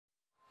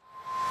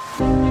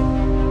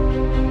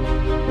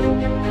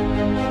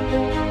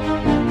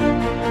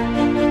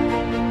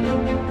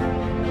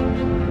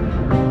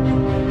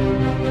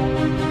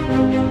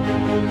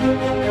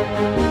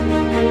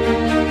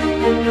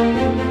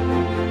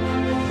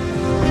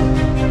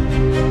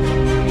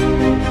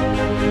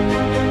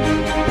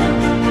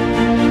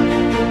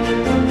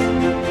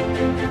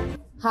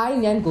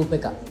ഞാൻ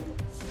Gopika.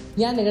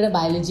 ഞാൻ നിങ്ങളുടെ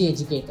ബയോളജി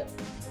എഡ്യൂക്കേറ്റർ.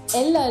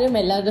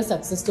 എല്ലാവരുടെ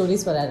സക്സസ്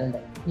സ്റ്റോറീസ് പറയാറുണ്ട്.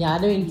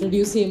 ഞാനും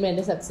ഇൻട്രൊഡ്യൂസ് ചെയ്യുമ്പോൾ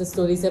എൻ്റെ സക്സസ്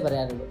സ്റ്റോറീസേ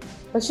പറയാറുള്ളൂ.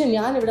 പക്ഷെ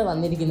ഞാനിവിടെ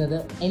വന്നിരിക്കുന്നത്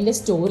എൻ്റെ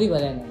സ്റ്റോറി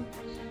പറയാനാണ്.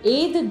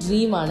 ഏത്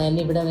ഡ്രീമാണ്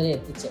എന്നെ ഇവിടെ വരെ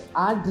എത്തിച്ച്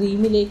ആ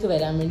ഡ്രീമിലേക്ക്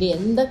വരാൻ വേണ്ടി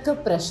എന്തൊക്കെ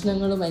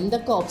പ്രശ്നങ്ങളും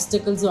എന്തൊക്കെ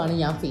ഓബ്സ്റ്റക്കിൾസുമാണ്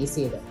ഞാൻ ഫേസ്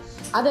ചെയ്തത്,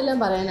 അതെല്ലാം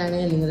പറയാനാണ്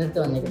ഞാൻ നിങ്ങളുടെ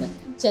അടുത്ത് വന്നിരിക്കുന്നത്.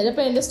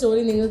 ചിലപ്പോൾ എൻ്റെ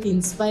സ്റ്റോറി നിങ്ങൾക്ക്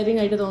ഇൻസ്പയറിംഗ്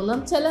ആയിട്ട് തോന്നാം,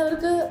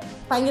 ചിലവർക്ക്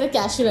ഭയങ്കര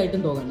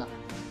കാഷ്വലായിട്ടും തോന്നാം.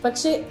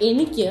 പക്ഷേ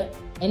എനിക്ക്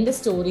എൻ്റെ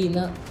സ്റ്റോറിയിൽ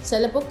നിന്ന്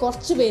ചിലപ്പോൾ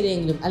കുറച്ച്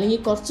പേരെങ്കിലും അല്ലെങ്കിൽ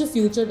കുറച്ച്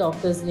ഫ്യൂച്ചർ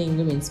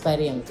ഡോക്ടേഴ്സിനെങ്കിലും ഇൻസ്പയർ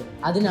ചെയ്യാൻ പറ്റും.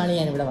 അതിനാണ്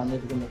ഞാനിവിടെ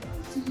വന്നിരിക്കുന്നത്.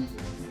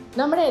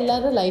 നമ്മുടെ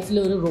എല്ലാവരുടെ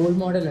ലൈഫിലും ഒരു റോൾ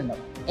മോഡൽ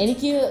ഉണ്ടാവും.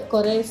 എനിക്ക്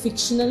കുറേ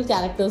ഫിക്ഷണൽ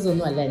ക്യാരക്ടേഴ്സ്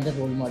ഒന്നും അല്ല എൻ്റെ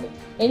റോൾ മോഡൽ.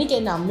 എനിക്ക്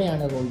എൻ്റെ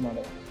അമ്മയാണ് റോൾ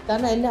മോഡൽ.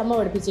 കാരണം എൻ്റെ അമ്മ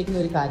പഠിപ്പിച്ചിരിക്കുന്ന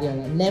ഒരു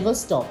കാര്യമാണ് never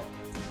stop,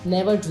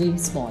 never dream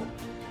small.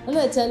 എന്ന്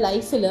വെച്ചാൽ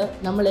ലൈഫിൽ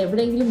നമ്മൾ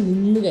എവിടെയെങ്കിലും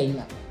നിന്ന്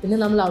കഴിഞ്ഞാൽ പിന്നെ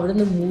നമ്മൾ അവിടെ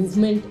നിന്ന്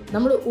മൂവ്മെൻറ്റ്,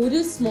 നമ്മൾ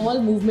ഒരു സ്മോൾ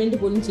മൂവ്മെൻറ്റ്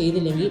പോലും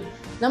ചെയ്തില്ലെങ്കിൽ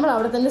നമ്മൾ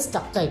അവിടെ തന്നെ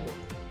സ്റ്റക്കായിപ്പോകും.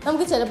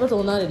 നമുക്ക് ചിലപ്പോൾ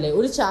തോന്നാറില്ലേ,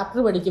 ഒരു ചാപ്റ്റർ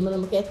പഠിക്കുമ്പോൾ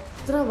നമുക്ക്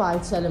എത്ര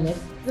വായിച്ചാലും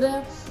എത്ര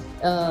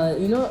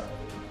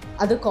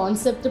അത്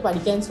കോൺസെപ്റ്റ്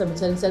പഠിക്കാൻ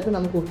ശ്രമിച്ചാലും ചിലപ്പോൾ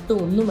നമുക്ക്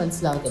ഒന്നും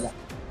മനസ്സിലാവത്തില്ല.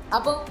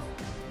 അപ്പോൾ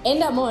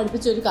എൻ്റെ അമ്മ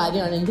പഠിപ്പിച്ച ഒരു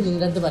കാര്യമാണ് എനിക്ക്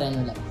നിങ്ങളുടെ അടുത്ത്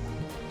പറയാനുള്ളത്.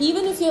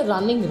 Even if you are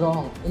running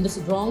wrong in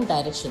this wrong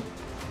direction,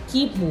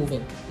 keep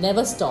moving,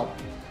 never stop.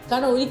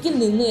 കാരണം ഒരിക്കൽ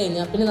നിന്ന്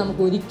കഴിഞ്ഞാൽ പിന്നെ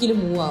നമുക്ക് ഒരിക്കലും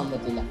മൂവ് ആവാൻ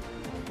പറ്റില്ല.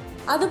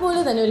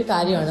 അതുപോലെ തന്നെ ഒരു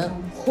കാര്യമാണ്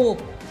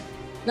ഹോപ്പ്.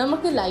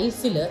 നമുക്ക്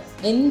ലൈഫിൽ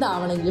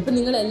എന്താവണമെങ്കിലും, ഇപ്പം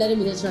നിങ്ങളെല്ലാവരും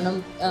വിചാരിച്ചോണം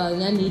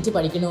ഞാൻ നീറ്റ്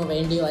പഠിക്കണോ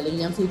വേണ്ടിയോ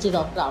അല്ലെങ്കിൽ ഞാൻ ഫ്യൂച്ചർ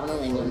ഡോക്ടർ ആവണോ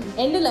വേണ്ടിയോ.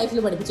 എൻ്റെ ലൈഫിൽ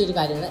പഠിപ്പിച്ചൊരു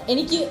കാര്യമാണ്,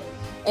 എനിക്ക്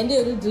എൻ്റെ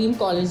ഒരു ഡ്രീം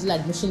കോളേജിൽ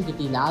അഡ്മിഷൻ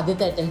കിട്ടിയില്ല.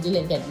 ആദ്യത്തെ അറ്റംപ്റ്റിൽ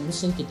എനിക്ക്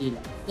അഡ്മിഷൻ കിട്ടിയില്ല.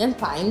 ഞാൻ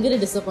ഭയങ്കര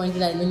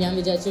ഡിസപ്പോയിൻറ്റഡ് ആയിരുന്നു. ഞാൻ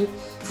വിചാരിച്ചു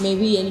മേ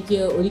ബി എനിക്ക്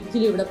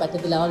ഒരിക്കലും ഇവിടെ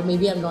പറ്റത്തില്ല, or may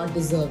be I am not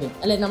deserving.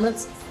 അല്ലെ, നമ്മൾ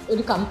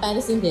ഒരു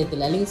കമ്പാരിസൺ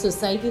ചെയ്യത്തില്ല, അല്ലെങ്കിൽ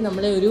സൊസൈറ്റി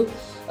നമ്മളെ ഒരു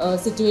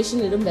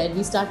സിറ്റുവേഷനിൽ ഇടും വേർ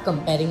വി സ്റ്റാർട്ട്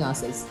കമ്പയറിങ്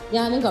ആർസെൽസ്.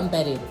 ഞാനും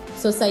കമ്പയർ ചെയ്തു,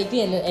 സൊസൈറ്റി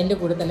എൻ്റെ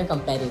കൂടെ തന്നെ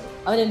കമ്പയർ ചെയ്തു.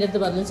 അവരെൻ്റെ അടുത്ത്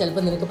പറഞ്ഞു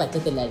ചിലപ്പോൾ നിനക്ക്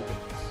പറ്റത്തില്ലായിരിക്കും.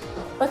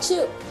 പക്ഷേ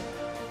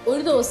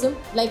ഒരു ദിവസം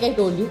ലൈക്ക് ഐ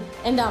ടോൾഡ് യു,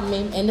 എൻ്റെ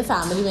അമ്മയും എൻ്റെ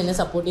ഫാമിലിയും എന്നെ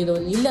സപ്പോർട്ട് ചെയ്തു.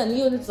 ഇല്ല, നീ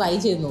ഒന്ന് ട്രൈ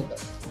ചെയ്ത് നോക്ക്.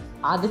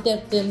 ആദ്യത്തെ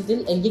അറ്റംപ്റ്റിൽ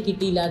എനിക്ക്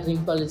കിട്ടിയില്ല ഡ്രീം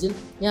കോളേജിൽ.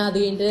 ഞാൻ അത്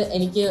കഴിഞ്ഞിട്ട്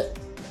എനിക്ക്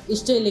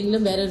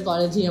ഇഷ്ടമില്ലെങ്കിലും വേറെ ഒരു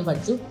കോളേജിൽ ഞാൻ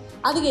പഠിച്ചു.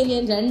 അത് കഴിഞ്ഞ്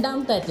ഞാൻ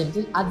രണ്ടാമത്തെ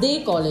അറ്റംപ്റ്റിൽ അതേ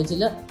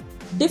കോളേജിൽ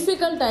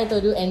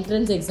ഡിഫിക്കൽട്ടായിട്ടൊരു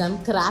എൻട്രൻസ് എക്സാം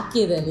ക്രാക്ക്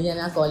ചെയ്ത് തന്നെ ഞാൻ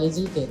ആ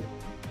കോളേജിൽ കയറി.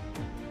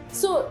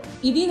 സോ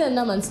ഇതിൽ നിന്ന്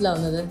എന്താ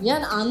മനസ്സിലാവുന്നത്,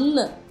 ഞാൻ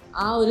അന്ന്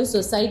ആ ഒരു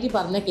സൊസൈറ്റി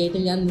പറഞ്ഞ കേട്ട്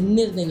ഞാൻ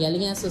നിന്നിരുന്നെങ്കിൽ,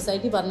 അല്ലെങ്കിൽ ആ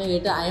സൊസൈറ്റി പറഞ്ഞ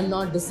കേട്ട് ഐ എം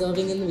നോട്ട്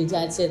ഡിസേർവിങ് എന്ന്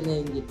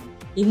വിചാരിച്ചിരുന്നെങ്കിൽ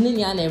ഇന്ന്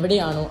ഞാൻ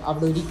എവിടെയാണോ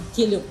അവിടെ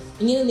ഒരിക്കലും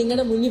ഇങ്ങനെ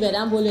നിങ്ങളുടെ മുന്നിൽ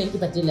വരാൻ പോലും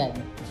എനിക്ക്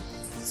പറ്റില്ലായിരുന്നു.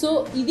 സോ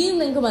ഇതിൽ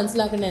നിന്ന് നിങ്ങൾക്ക്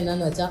മനസ്സിലാക്കേണ്ടത്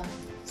എന്താണെന്ന് വെച്ചാൽ,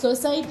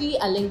 സൊസൈറ്റി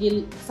അല്ലെങ്കിൽ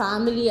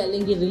ഫാമിലി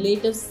അല്ലെങ്കിൽ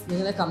റിലേറ്റീവ്സ്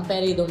നിങ്ങളെ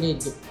കമ്പയർ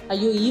ചെയ്തുകൊണ്ടേയിരിക്കും.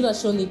 അയ്യോ ഈ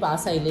വർഷവും നീ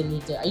പാസ്സായില്ലേ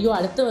നീറ്റ്, അയ്യോ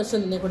അടുത്ത വർഷം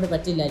നിന്നെ കൊണ്ട്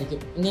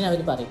പറ്റില്ലായിരിക്കും, ഇങ്ങനെ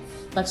അവർ പറയും.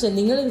 പക്ഷെ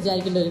നിങ്ങൾ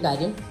വിചാരിക്കേണ്ട ഒരു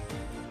കാര്യം,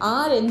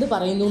 ആരെന്ത്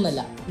പറയുന്നു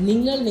എന്നല്ല,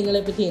 നിങ്ങൾ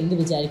നിങ്ങളെപ്പറ്റി എന്ത്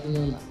വിചാരിക്കുന്നു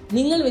എന്നാണ്.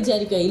 നിങ്ങൾ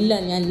വിചാരിക്കുക ഇല്ല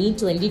ഞാൻ നീ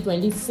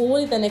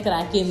 2024 തന്നെ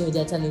ക്രാക്ക് ചെയ്യുമെന്ന്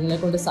വിചാരിച്ചാൽ നിങ്ങളെ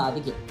കൊണ്ട്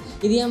സാധിക്കും.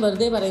 ഇത് ഞാൻ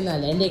വെറുതെ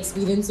പറയുന്നതല്ല, എൻ്റെ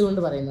എക്സ്പീരിയൻസ്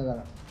കൊണ്ട്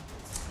പറയുന്നതാണ്.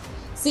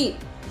 C,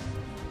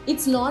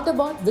 it's not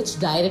about which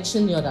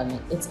direction you're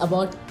running, it's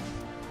about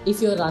if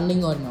you're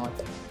running or not.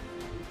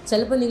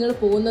 ചിലപ്പോൾ നിങ്ങൾ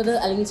പോകുന്നത്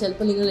അല്ലെങ്കിൽ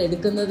ചിലപ്പോൾ നിങ്ങൾ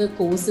എടുക്കുന്നത്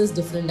കോഴ്സസ്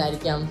ഡിഫറെൻ്റ്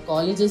ആയിരിക്കാം,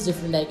 കോളേജസ്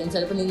ഡിഫറെൻ്റ് ആയിരിക്കാം.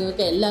 ചിലപ്പോൾ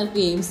നിങ്ങൾക്ക്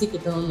എല്ലാവർക്കും AMC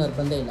കിട്ടണമെന്ന്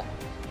നിർബന്ധമില്ല.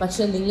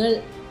 പക്ഷേ നിങ്ങൾ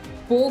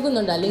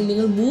പോകുന്നുണ്ട് അല്ലെങ്കിൽ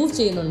നിങ്ങൾ മൂവ്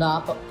ചെയ്യുന്നുണ്ട്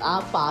ആ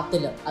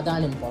പാത്തിൽ,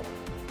 അതാണ് ഇമ്പോർട്ടൻറ്റ്.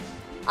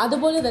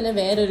 അതുപോലെ തന്നെ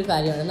വേറൊരു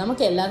കാര്യമാണ്,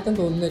 നമുക്ക് എല്ലാവർക്കും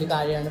തോന്നുന്ന ഒരു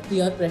കാര്യമാണ്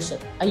പിയർ പ്രഷർ.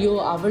 അയ്യോ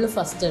അവൾ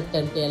ഫസ്റ്റ്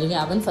അറ്റംപ്റ്റ് അല്ലെങ്കിൽ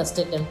അവൻ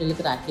ഫസ്റ്റ് അറ്റംപ്റ്റിൽ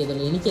ക്രാക്ക്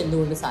ചെയ്തല്ലോ, എനിക്ക്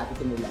എന്തുകൊണ്ട്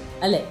സാധിക്കുന്നില്ല,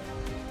 അല്ലേ?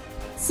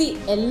 സി,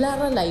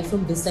 എല്ലാവരുടെ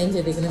ലൈഫും ഡിസൈൻ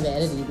ചെയ്തിരിക്കുന്ന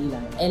വേറെ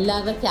രീതിയിലാണ്,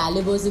 എല്ലാവരുടെ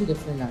കാലിബേഴ്സും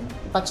ഡിഫറെൻ്റ് ആണ്.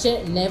 പക്ഷേ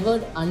never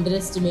under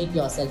estimate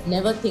your self,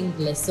 never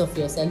think less of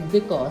your self,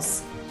 because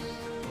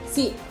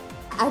C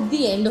at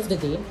the end of the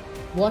day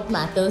what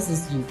matters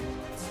is U.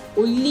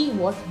 Only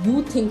what you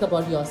think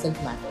about yourself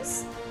matters.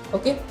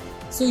 Okay?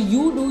 So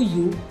you do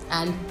you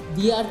and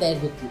we are there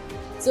with you.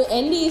 So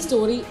എൻ്റെ ഈ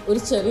story ഒരു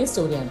ചെറിയ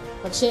സ്റ്റോറിയാണ്,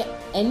 പക്ഷേ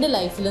എൻ്റെ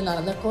ലൈഫിൽ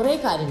നടന്ന കുറേ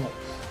കാര്യങ്ങൾ,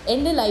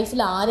 എൻ്റെ ലൈഫിൽ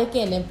ആരൊക്കെ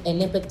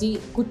എന്നെപ്പറ്റി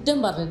കുറ്റം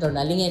പറഞ്ഞിട്ടുണ്ടോ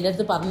അല്ലെങ്കിൽ എൻ്റെ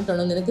അടുത്ത്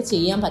പറഞ്ഞിട്ടുണ്ടോ നിനക്ക്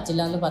ചെയ്യാൻ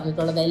പറ്റില്ല എന്ന്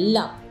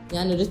പറഞ്ഞിട്ടുള്ളതെല്ലാം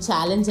ഞാനൊരു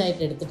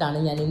ചാലഞ്ചായിട്ട് എടുത്തിട്ടാണ്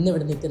ഞാൻ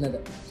ഇന്നിവിടെ നിൽക്കുന്നത്.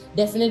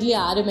 ഡെഫിനറ്റ്ലി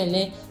ആരും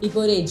എന്നെ ഇപ്പോൾ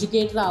ഒരു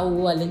എഡ്യൂക്കേറ്റർ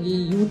ആവുമോ അല്ലെങ്കിൽ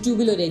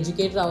യൂട്യൂബിൽ ഒരു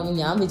എഡ്യൂക്കേറ്റർ ആവുമെന്ന്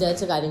ഞാൻ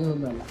വിചാരിച്ച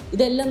കാര്യങ്ങളൊന്നുമല്ല.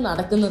 ഇതെല്ലാം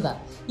നടക്കുന്നതാണ്.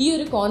 ഈ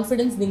ഒരു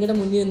കോൺഫിഡൻസ് നിങ്ങളുടെ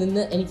മുന്നിൽ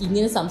നിന്ന് എനിക്ക്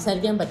ഇങ്ങനെ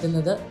സംസാരിക്കാൻ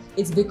പറ്റുന്നത്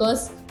it's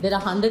because there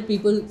R 100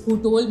 people who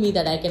told me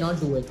that I cannot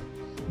do it.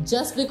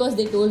 Just because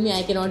they told me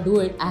I cannot do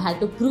it, I had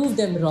to prove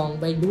them wrong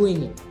by doing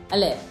it.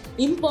 അല്ലേ?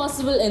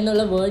 Impossible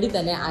എന്നുള്ള വേർഡിൽ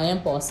തന്നെ I am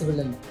possible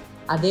എന്ന്.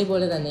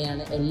 അതേപോലെ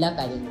തന്നെയാണ് എല്ലാ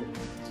കാര്യങ്ങളും.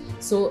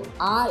 So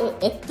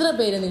എത്ര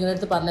പേര് നിങ്ങളുടെ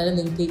അടുത്ത് പറഞ്ഞാലും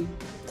നിങ്ങൾക്ക്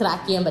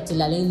ക്രാക്ക് ചെയ്യാൻ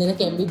പറ്റില്ല അല്ലെങ്കിൽ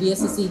നിനക്ക്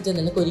MBBS സീറ്റ്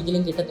നിനക്ക്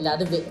ഒരിക്കലും കിട്ടത്തില്ല,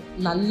 അത്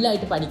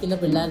നല്ലതായിട്ട് പഠിക്കുന്ന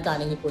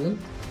പിള്ളേർക്കാണെങ്കിൽ പോലും,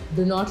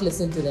 do not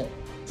listen to them.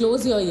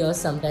 Close your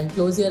years sometime,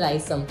 close your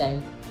eyes sometime,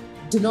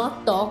 do not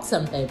talk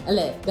sometime.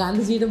 അല്ലേ,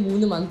 ഗാന്ധിജിയുടെ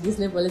 3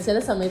 monkeysനെ പോലെ ചില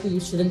സമയത്ത്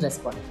യു ഷുഡൻറ്റ്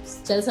റെസ്പോണ്ട്,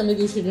 ചില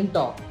സമയത്ത് U shouldn't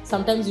talk,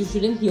 sometimes you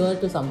shouldn't here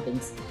to some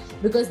things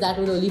because that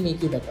will only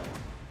make you better.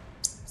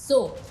 So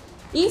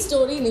ഈ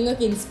story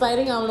നിങ്ങൾക്ക്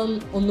inspiring ആവണം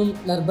ഒന്നും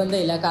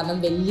നിർബന്ധമില്ല, കാരണം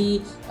വലിയ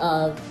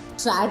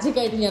ട്രാജിക്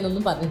ആയിട്ട്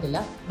ഞാനൊന്നും പറഞ്ഞിട്ടില്ല.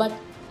 ബട്ട്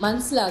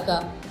മനസ്സിലാക്കുക,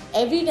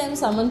 every time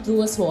someone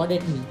threw a sword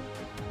at me,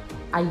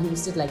 I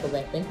used it like a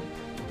weapon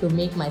to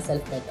make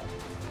myself better.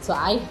 So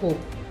I hope,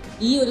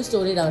 ee oru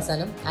story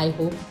avasanam, I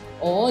hope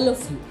all of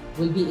you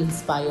will be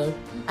inspired,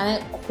 and I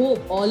hope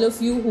all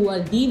of you who are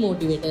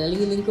demotivated,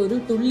 അല്ലെങ്കിൽ നിങ്ങൾക്ക് ഒരു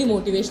തുള്ളി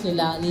motivation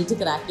ഇല്ല NEET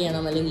crack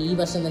ചെയ്യണം അല്ലെങ്കിൽ ഈ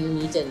വർഷം തന്നെ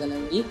നീറ്റ്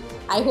എഴുതണമെങ്കിൽ,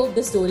 I hope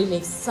the story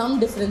makes some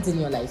difference in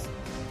your life.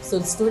 So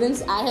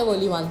students, I have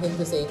only one thing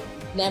to say: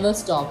 never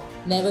stop,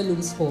 never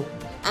lose hope,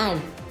 and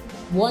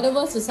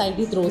whatever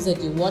society throws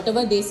at you,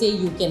 whatever they say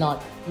you cannot,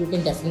 you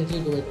can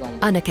definitely do it one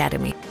day.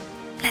 Unacademy.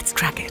 Let's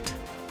crack it.